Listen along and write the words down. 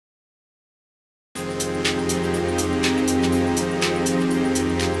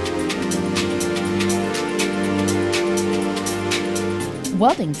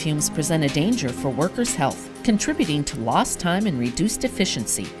Welding fumes present a danger for workers' health, contributing to lost time and reduced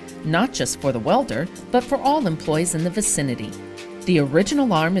efficiency, not just for the welder, but for all employees in the vicinity. The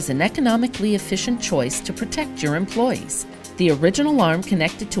original arm is an economically efficient choice to protect your employees. The original arm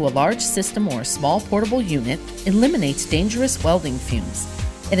connected to a large system or a small portable unit eliminates dangerous welding fumes.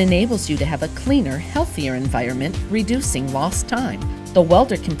 It enables you to have a cleaner, healthier environment, reducing lost time. The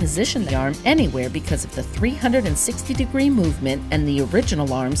welder can position the arm anywhere because of the 360-degree movement and the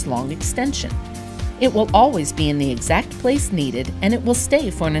original arm's long extension. It will always be in the exact place needed, and it will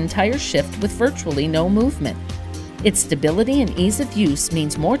stay for an entire shift with virtually no movement. Its stability and ease of use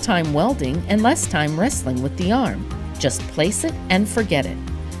means more time welding and less time wrestling with the arm. Just place it and forget it.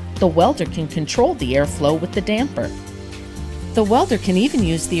 The welder can control the airflow with the damper. The welder can even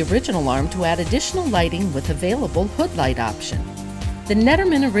use the original arm to add additional lighting with available hood light option. The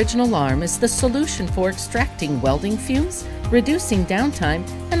Netterman original arm is the solution for extracting welding fumes, reducing downtime,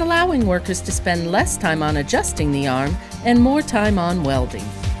 and allowing workers to spend less time on adjusting the arm and more time on welding.